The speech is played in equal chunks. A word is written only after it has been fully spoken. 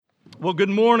Well, good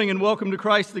morning and welcome to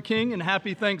Christ the King and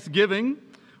happy Thanksgiving.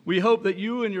 We hope that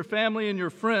you and your family and your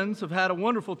friends have had a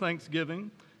wonderful Thanksgiving.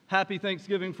 Happy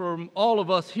Thanksgiving from all of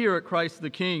us here at Christ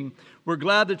the King. We're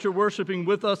glad that you're worshiping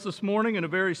with us this morning, and a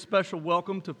very special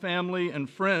welcome to family and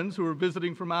friends who are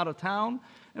visiting from out of town,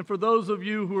 and for those of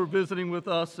you who are visiting with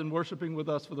us and worshiping with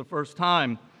us for the first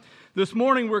time. This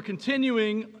morning we're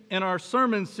continuing in our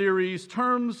sermon series,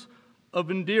 Terms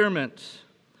of Endearment.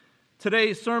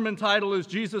 Today's sermon title is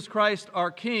Jesus Christ,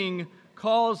 our King,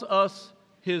 Calls Us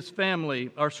His Family.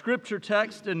 Our scripture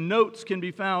text and notes can be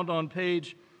found on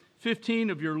page 15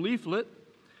 of your leaflet.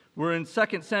 We're in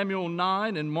 2 Samuel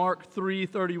 9 and Mark 3,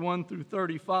 31 through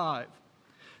 35.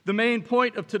 The main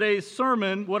point of today's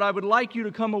sermon, what I would like you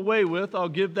to come away with, I'll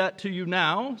give that to you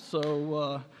now.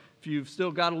 So if you've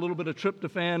still got a little bit of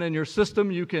tryptophan in your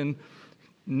system, you can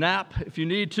nap if you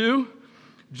need to.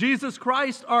 Jesus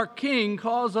Christ, our King,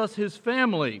 calls us His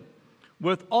family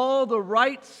with all the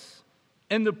rights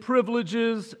and the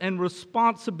privileges and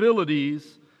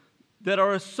responsibilities that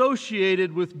are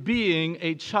associated with being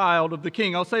a child of the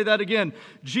King. I'll say that again.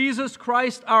 Jesus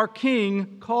Christ, our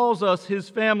King, calls us His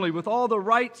family with all the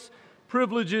rights,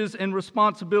 privileges, and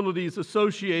responsibilities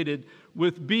associated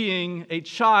with being a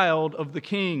child of the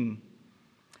King.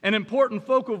 An important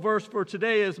focal verse for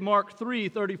today is Mark 3,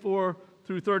 34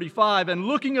 through 35. And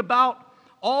looking about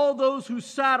all those who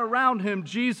sat around Him,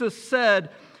 Jesus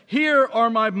said, "Here are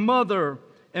my mother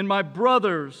and my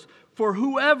brothers, for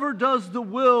whoever does the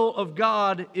will of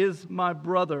God is my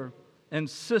brother and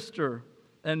sister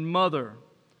and mother."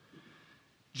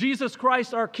 Jesus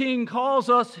Christ, our King, calls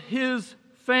us His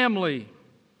family.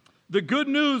 The good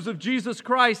news of Jesus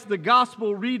Christ, the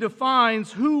gospel,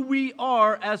 redefines who we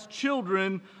are as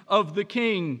children of the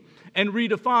King and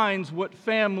redefines what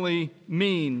family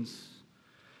means.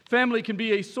 Family can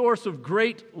be a source of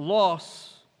great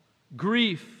loss,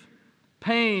 grief,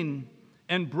 pain,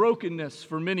 and brokenness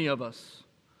for many of us.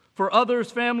 For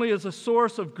others, family is a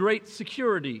source of great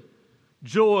security,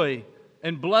 joy,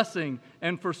 and blessing.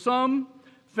 And for some,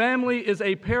 family is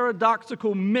a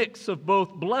paradoxical mix of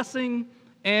both blessing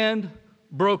and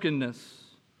brokenness.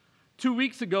 2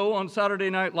 weeks ago on Saturday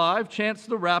Night Live, Chance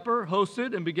the Rapper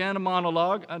hosted and began a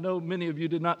monologue. I know many of you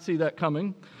did not see that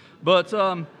coming, but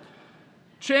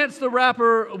Chance the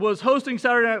Rapper was hosting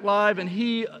Saturday Night Live, and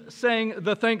he sang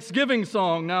the Thanksgiving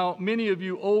song. Now, many of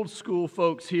you old school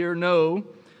folks here know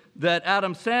that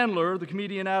Adam Sandler, the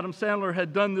comedian Adam Sandler,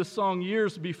 had done this song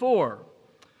years before.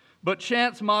 But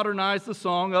Chance modernized the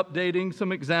song, updating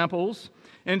some examples.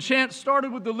 And Chance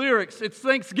started with the lyrics, "It's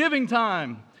Thanksgiving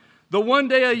time, the one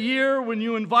day a year when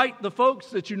you invite the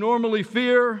folks that you normally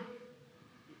fear.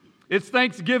 It's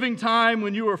Thanksgiving time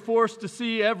when you are forced to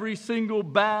see every single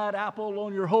bad apple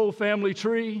on your whole family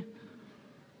tree."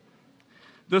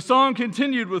 The song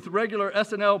continued with regular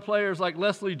SNL players like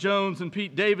Leslie Jones and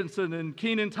Pete Davidson and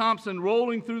Kenan Thompson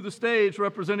rolling through the stage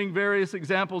representing various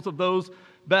examples of those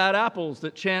bad apples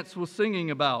that Chance was singing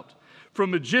about.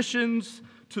 From magicians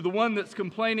to the one that's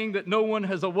complaining that no one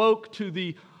has awoke, to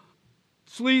the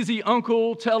sleazy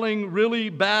uncle telling really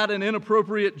bad and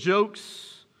inappropriate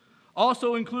jokes.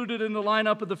 Also included in the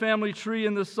lineup of the family tree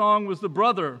in this song was the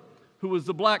brother who was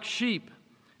the black sheep,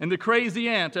 and the crazy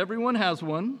aunt, everyone has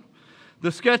one,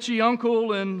 the sketchy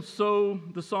uncle, and so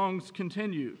the songs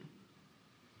continued.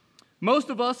 Most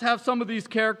of us have some of these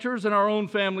characters in our own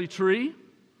family tree,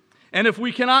 and if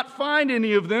we cannot find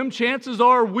any of them, chances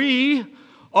are we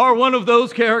are one of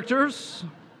those characters.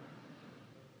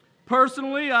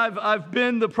 Personally, I've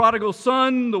been the prodigal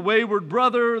son, the wayward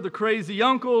brother, the crazy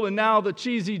uncle, and now the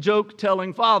cheesy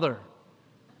joke-telling father.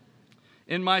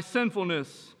 In my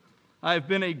sinfulness, I have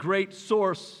been a great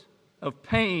source of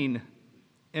pain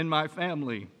in my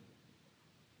family.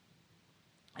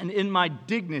 And in my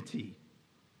dignity,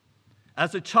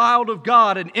 as a child of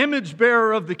God, an image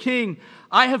bearer of the King,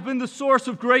 I have been the source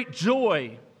of great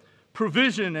joy,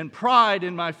 provision, and pride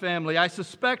in my family. I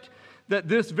suspect that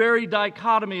this very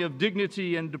dichotomy of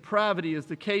dignity and depravity is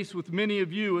the case with many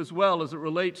of you as well as it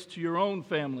relates to your own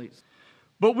families.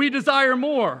 But we desire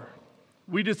more.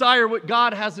 We desire what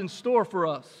God has in store for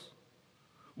us.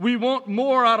 We want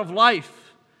more out of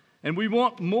life, and we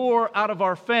want more out of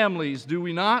our families, do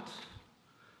we not?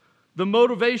 The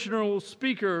motivational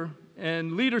speaker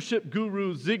and leadership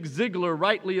guru Zig Ziglar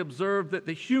rightly observed that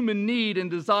the human need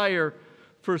and desire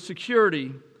for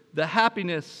security, the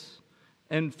happiness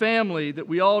and family that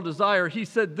we all desire, he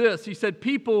said this, he said,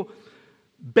 people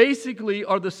basically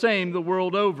are the same the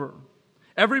world over.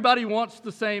 Everybody wants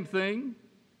the same thing,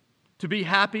 to be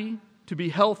happy, to be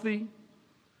healthy,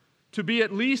 to be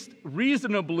at least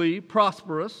reasonably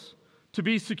prosperous, to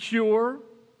be secure,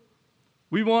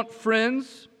 We want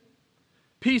friends,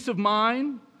 peace of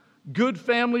mind, good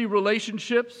family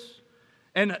relationships,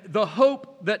 and the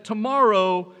hope that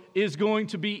tomorrow is going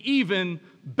to be even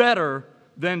better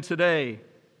than today.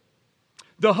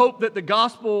 The hope that the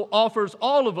gospel offers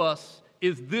all of us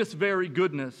is this very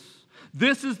goodness.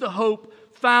 This is the hope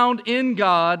found in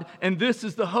God, and this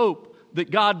is the hope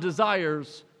that God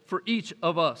desires for each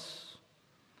of us.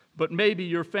 But maybe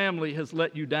your family has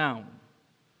let you down.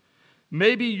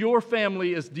 Maybe your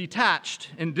family is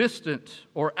detached and distant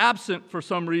or absent for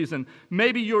some reason.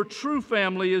 Maybe your true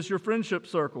family is your friendship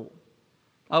circle.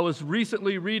 I was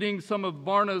recently reading some of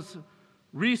Barna's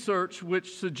research,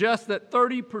 which suggests that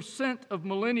 30% of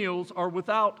millennials are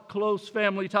without close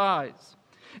family ties.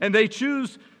 And they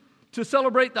choose to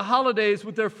celebrate the holidays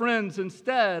with their friends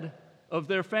instead of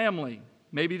their family.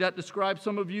 Maybe that describes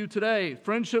some of you today.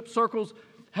 Friendship circles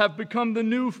have become the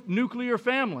new nuclear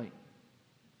family.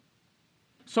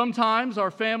 Sometimes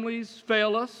our families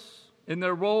fail us in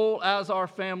their role as our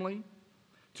family.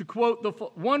 To quote the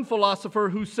one philosopher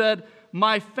who said,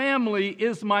 "My family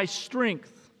is my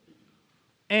strength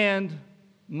and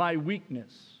my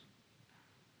weakness."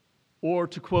 Or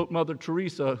to quote Mother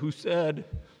Teresa, who said,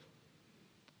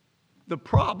 "The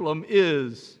problem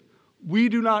is we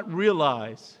do not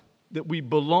realize that we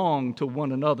belong to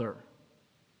one another."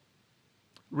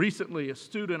 Recently, a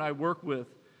student I work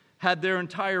with had their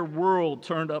entire world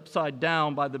turned upside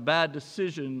down by the bad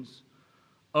decisions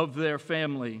of their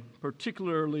family,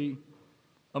 particularly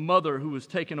a mother who was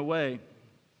taken away.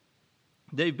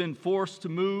 They've been forced to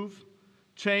move,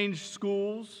 change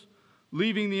schools,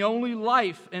 leaving the only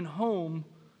life and home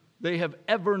they have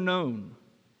ever known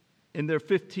in their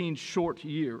 15 short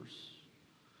years.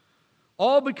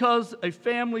 All because a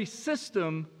family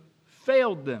system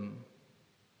failed them.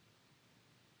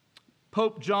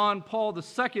 Pope John Paul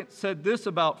II said this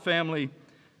about family: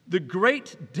 "The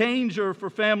great danger for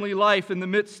family life in the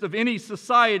midst of any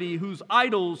society whose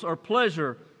idols are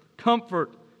pleasure,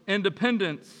 comfort, and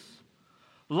dependence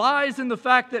lies in the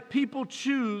fact that people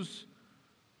choose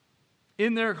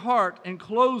in their heart and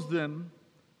clothe them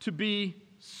to be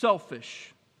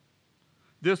selfish."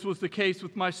 This was the case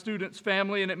with my student's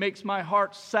family, and it makes my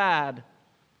heart sad.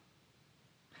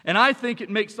 And I think it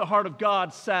makes the heart of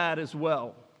God sad as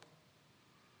well.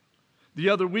 The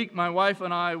other week, my wife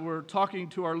and I were talking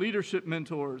to our leadership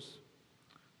mentors,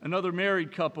 another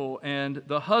married couple, and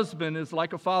the husband is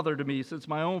like a father to me since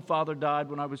my own father died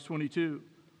when I was 22.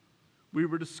 We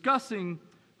were discussing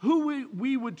who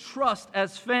we would trust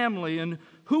as family and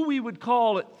who we would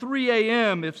call at 3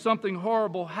 a.m. if something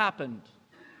horrible happened.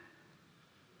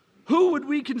 Who would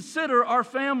we consider our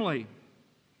family?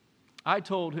 I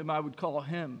told him I would call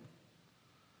him.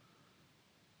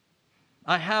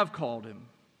 I have called him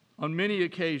on many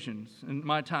occasions in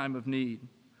my time of need.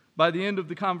 By the end of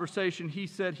the conversation, he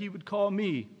said he would call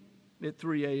me at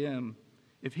 3 a.m.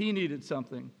 if he needed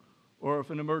something or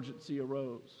if an emergency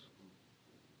arose.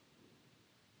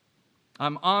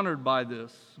 I'm honored by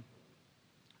this.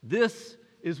 This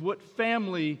is what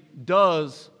family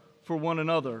does for one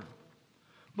another.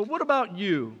 But what about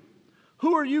you?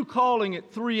 Who are you calling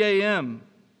at 3 a.m.?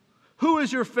 Who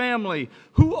is your family?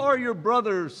 Who are your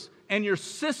brothers and your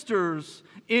sisters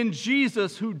in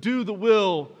Jesus who do the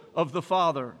will of the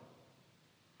Father?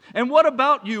 And what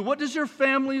about you? What does your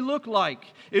family look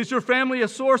like? Is your family a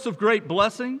source of great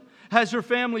blessing? Has your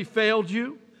family failed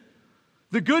you?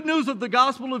 The good news of the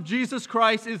gospel of Jesus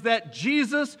Christ is that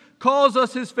Jesus calls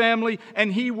us his family,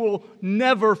 and he will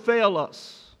never fail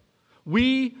us.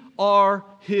 We are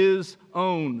his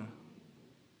own.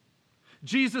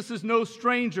 Jesus is no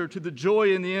stranger to the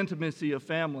joy and the intimacy of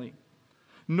family,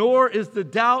 nor is the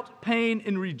doubt, pain,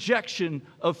 and rejection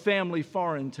of family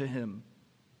foreign to him.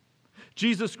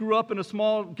 Jesus grew up in a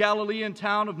small Galilean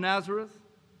town of Nazareth.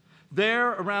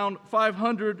 There, around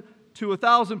 500 to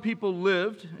 1,000 people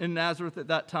lived in Nazareth at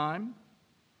that time.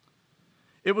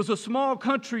 It was a small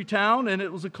country town, and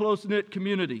it was a close-knit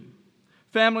community.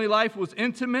 Family life was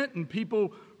intimate, and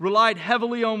people relied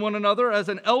heavily on one another. As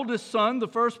an eldest son, the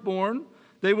firstborn,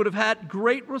 they would have had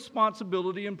great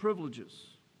responsibility and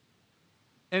privileges.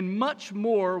 And much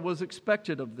more was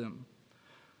expected of them.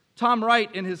 Tom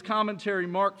Wright, in his commentary,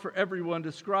 Mark for Everyone,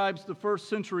 describes the first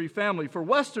century family. For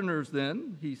Westerners,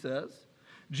 then, he says,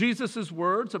 Jesus'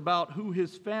 words about who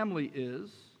his family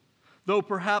is, though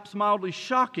perhaps mildly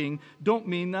shocking, don't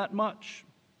mean that much.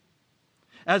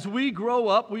 As we grow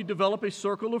up, we develop a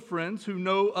circle of friends who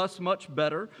know us much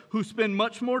better, who spend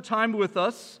much more time with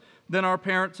us than our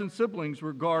parents and siblings,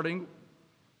 regarding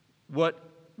what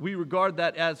we regard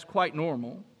that as quite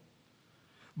normal.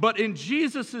 But in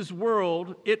Jesus'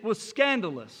 world, it was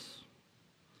scandalous.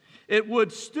 It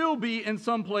would still be in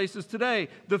some places today.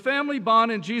 The family bond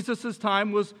in Jesus'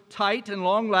 time was tight and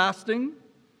long-lasting,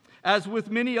 as with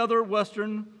many other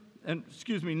non-Western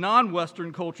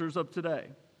cultures of today.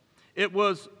 It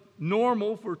was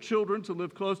normal for children to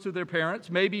live close to their parents,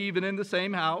 maybe even in the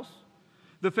same house.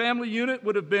 The family unit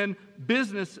would have been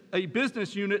a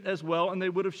business unit as well, and they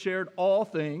would have shared all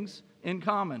things in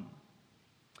common.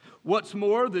 What's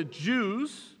more,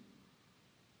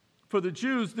 for the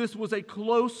Jews, this was a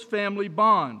close family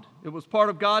bond. It was part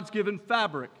of God's given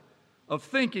fabric of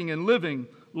thinking and living.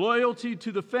 Loyalty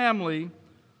to the family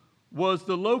was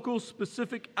the local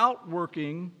specific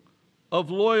outworking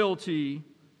of loyalty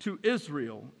to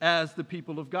Israel as the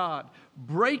people of God.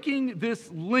 Breaking this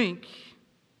link,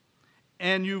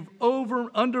 and you've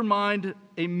undermined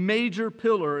a major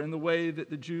pillar in the way that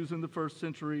the Jews in the first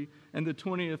century and the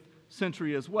 20th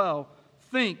century as well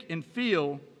think and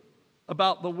feel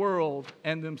about the world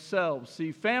and themselves.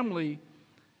 See, family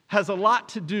has a lot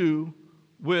to do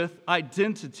with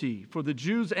identity for the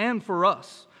Jews and for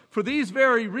us. For these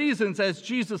very reasons, as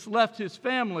Jesus left his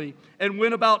family and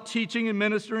went about teaching and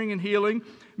ministering and healing,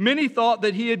 many thought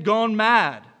that he had gone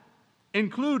mad,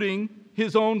 including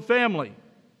his own family.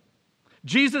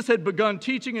 Jesus had begun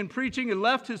teaching and preaching and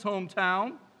left his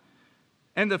hometown,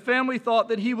 and the family thought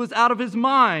that he was out of his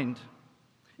mind.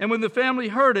 And when the family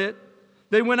heard it,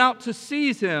 they went out to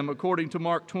seize him, according to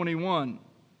Mark 21.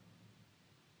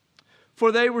 For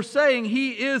they were saying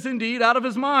he is indeed out of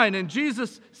his mind. And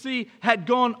Jesus, had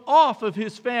gone off of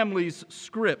his family's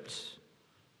script.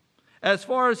 As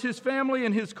far as his family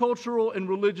and his cultural and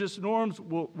religious norms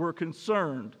were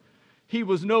concerned, he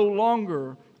was no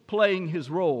longer playing his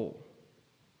role.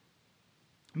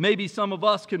 Maybe some of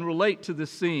us can relate to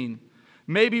this scene.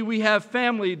 Maybe we have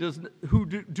family who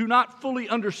do not fully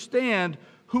understand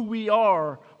who we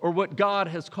are or what God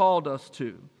has called us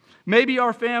to. Maybe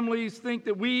our families think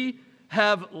that we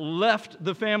have left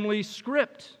the family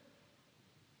script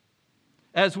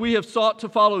as we have sought to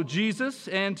follow Jesus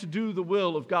and to do the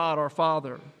will of God our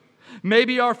Father.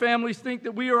 Maybe our families think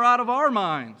that we are out of our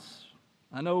minds.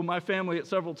 I know my family at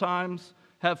several times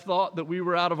have thought that we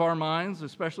were out of our minds,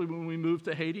 especially when we moved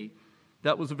to Haiti.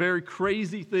 That was a very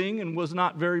crazy thing and was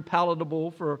not very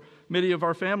palatable for many of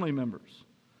our family members.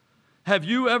 Have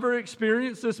you ever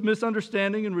experienced this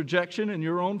misunderstanding and rejection in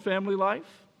your own family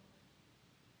life?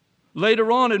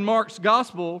 Later on in Mark's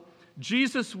gospel,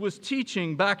 Jesus was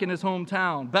teaching back in his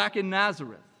hometown, back in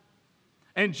Nazareth.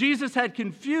 And Jesus had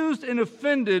confused and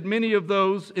offended many of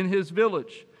those in his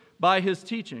village by his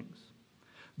teachings.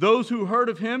 Those who heard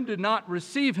of him did not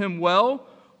receive him well,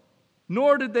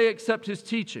 nor did they accept his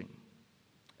teaching.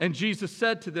 And Jesus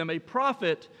said to them, "A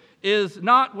prophet is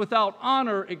not without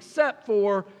honor except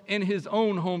for in his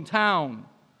own hometown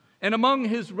and among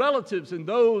his relatives and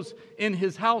those in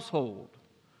his household."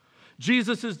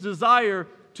 Jesus' desire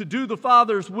to do the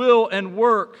Father's will and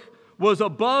work was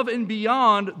above and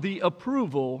beyond the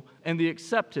approval and the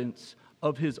acceptance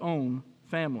of his own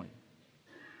family.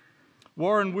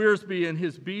 Warren Wiersbe, in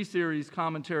his B-series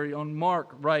commentary on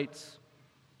Mark, writes,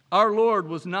 "Our Lord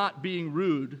was not being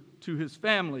rude to his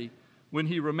family when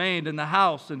he remained in the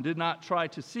house and did not try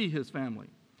to see his family.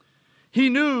 He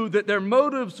knew that their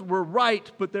motives were right,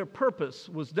 but their purpose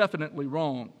was definitely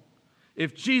wrong.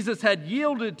 If Jesus had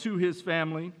yielded to his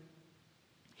family,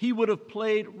 he would have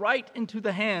played right into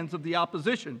the hands of the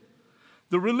opposition.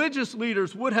 The religious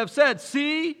leaders would have said,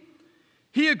 'See,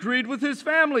 he agreed with his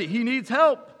family. He needs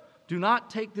help. Do not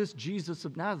take this Jesus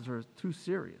of Nazareth too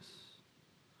serious.'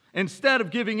 Instead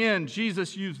of giving in,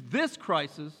 Jesus used this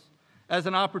crisis as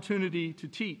an opportunity to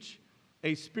teach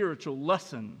a spiritual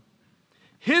lesson.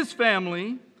 His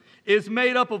family is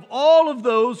made up of all of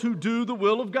those who do the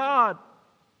will of God.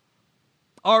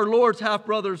 Our Lord's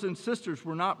half-brothers and sisters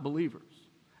were not believers,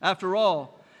 after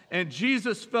all, and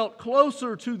Jesus felt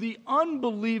closer to the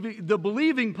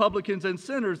believing publicans and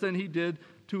sinners than he did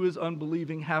to his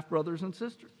unbelieving half-brothers and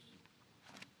sisters.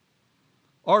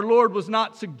 Our Lord was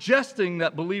not suggesting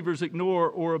that believers ignore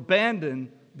or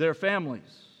abandon their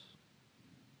families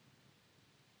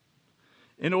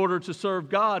in order to serve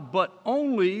God, but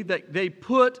only that they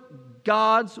put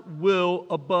God's will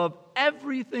above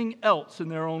everything else in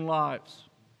their own lives.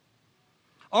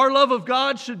 Our love of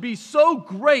God should be so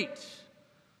great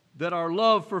that our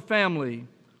love for family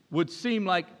would seem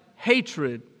like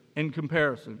hatred in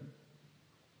comparison.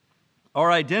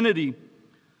 Our identity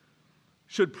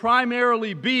should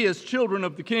primarily be as children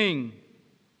of the King,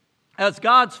 as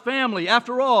God's family.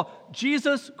 After all,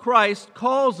 Jesus Christ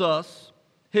calls us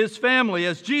his family.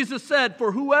 As Jesus said,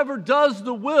 "For whoever does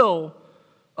the will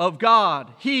of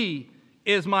God, he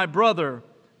is my brother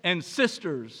and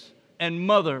sisters and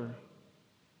mother."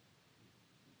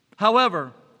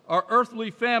 However, our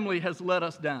earthly family has let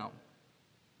us down.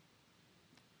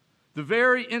 The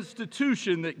very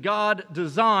institution that God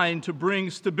designed to bring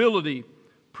stability,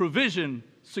 provision,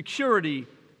 security,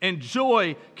 and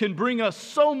joy can bring us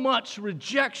so much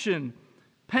rejection,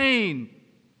 pain,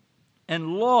 and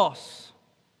loss.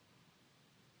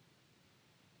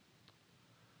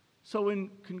 So in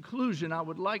conclusion, I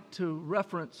would like to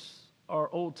reference our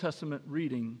Old Testament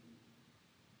reading.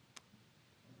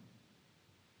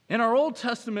 In our Old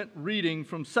Testament reading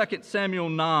from 2 Samuel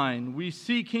 9, we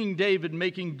see King David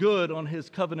making good on his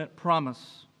covenant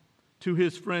promise to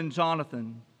his friend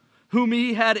Jonathan, whom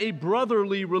he had a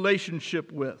brotherly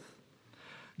relationship with.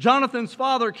 Jonathan's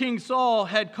father, King Saul,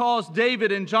 had caused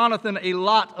David and Jonathan a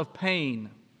lot of pain.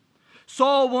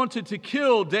 Saul wanted to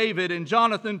kill David, and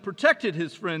Jonathan protected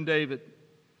his friend David.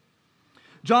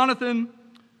 Jonathan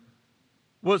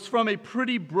was from a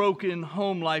pretty broken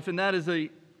home life, and that is a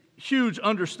huge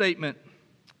understatement.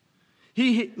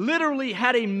 He literally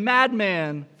had a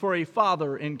madman for a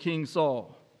father in King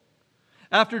Saul.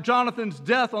 After Jonathan's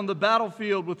death on the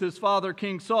battlefield with his father,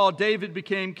 King Saul, David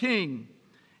became king,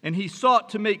 and he sought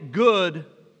to make good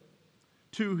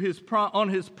on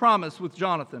his promise with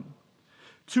Jonathan,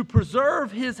 to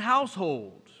preserve his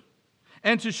household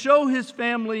and to show his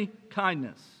family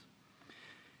kindness.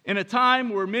 In a time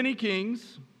where many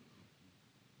kings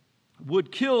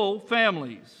would kill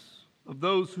families of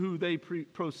those who they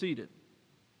preceded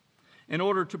in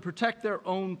order to protect their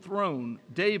own throne,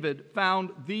 David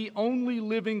found the only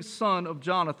living son of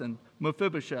Jonathan,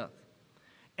 Mephibosheth,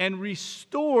 and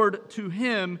restored to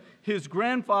him his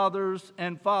grandfather's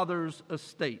and father's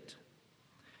estate.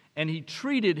 And he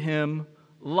treated him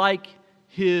like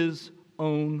his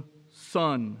own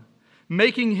son,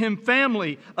 making him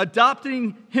family,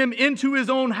 adopting him into his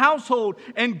own household,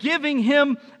 and giving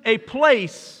him a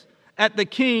place at the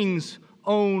king's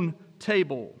own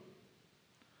table.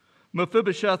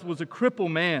 Mephibosheth was a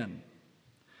crippled man.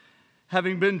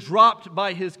 Having been dropped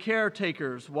by his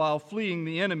caretakers while fleeing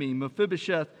the enemy,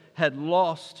 Mephibosheth had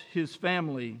lost his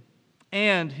family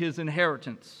and his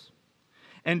inheritance,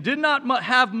 and did not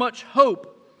have much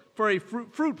hope for a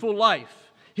fruitful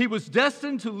life. He was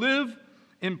destined to live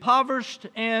impoverished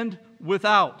and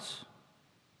without.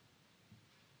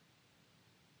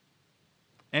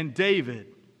 And David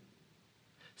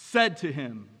said to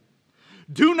him,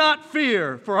 "Do not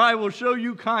fear, for I will show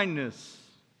you kindness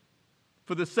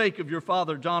for the sake of your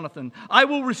father Jonathan. I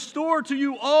will restore to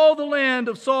you all the land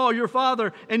of Saul your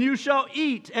father, and you shall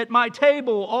eat at my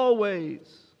table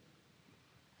always."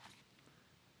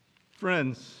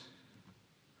 Friends,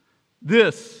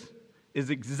 this is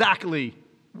exactly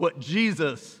what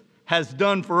Jesus has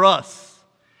done for us.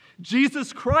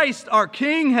 Jesus Christ, our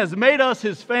King, has made us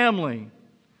his family.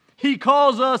 He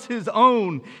calls us his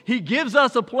own. He gives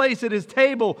us a place at his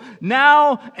table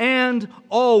now and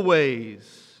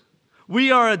always.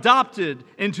 We are adopted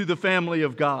into the family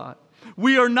of God.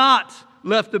 We are not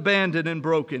left abandoned and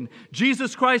broken.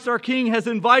 Jesus Christ, our King, has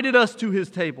invited us to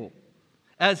his table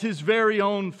as his very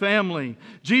own family.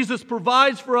 Jesus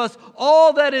provides for us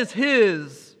all that is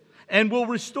his and will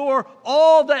restore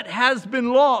all that has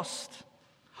been lost.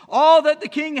 All that the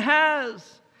King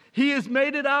has, he has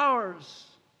made it ours.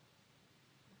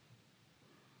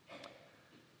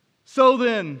 So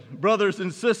then, brothers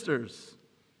and sisters,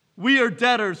 we are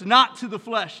debtors not to the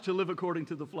flesh to live according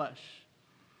to the flesh.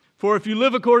 For if you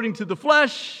live according to the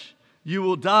flesh, you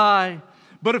will die.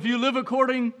 But if you live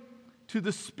according to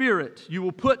the Spirit, you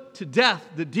will put to death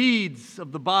the deeds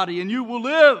of the body, and you will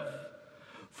live.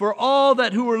 For all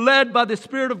that who are led by the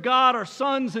Spirit of God are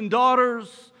sons and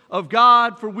daughters of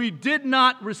God. For we did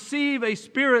not receive a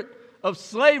spirit of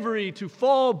slavery to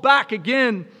fall back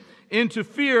again into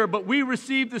fear, but we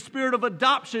received the spirit of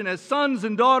adoption as sons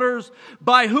and daughters,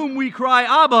 by whom we cry,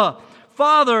 Abba,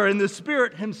 Father. And the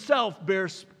Spirit himself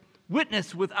bears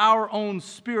witness with our own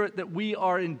spirit that we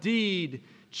are indeed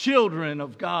children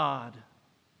of God.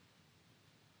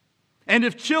 And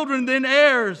if children, then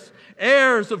heirs,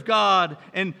 heirs of God,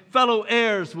 and fellow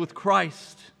heirs with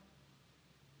Christ.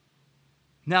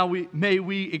 Now may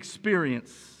we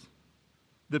experience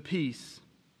the peace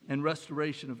and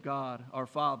restoration of God, our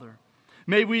Father.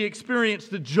 May we experience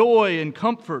the joy and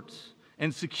comfort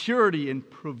and security and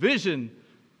provision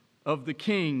of the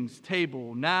King's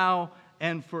table now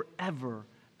and forever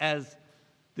as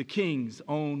the King's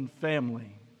own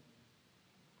family.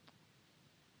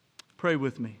 Pray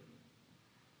with me.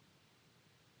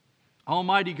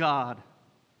 Almighty God,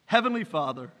 Heavenly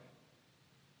Father,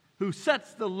 who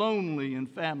sets the lonely in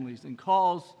families and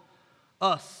calls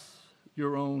us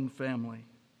your own family,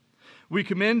 we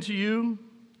commend to you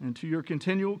and to your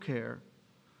continual care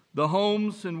the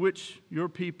homes in which your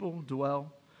people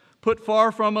dwell. Put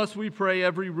far from us, we pray,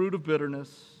 every root of bitterness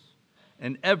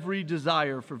and every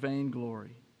desire for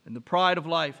vainglory and the pride of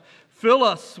life. Fill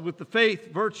us with the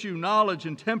faith, virtue, knowledge,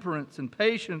 and temperance, and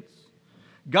patience,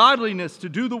 godliness to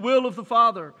do the will of the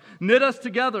Father. Knit us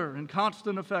together in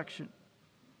constant affection.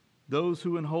 Those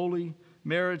who in holy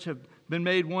marriage have been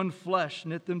made one flesh,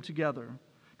 knit them together.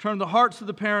 Turn the hearts of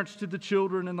the parents to the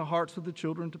children and the hearts of the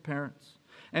children to parents.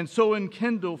 And so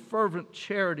enkindle fervent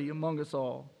charity among us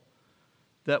all,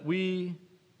 that we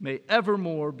may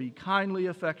evermore be kindly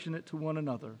affectionate to one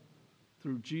another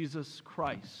through Jesus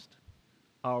Christ,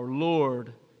 our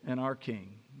Lord and our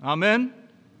King. Amen.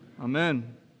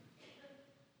 Amen.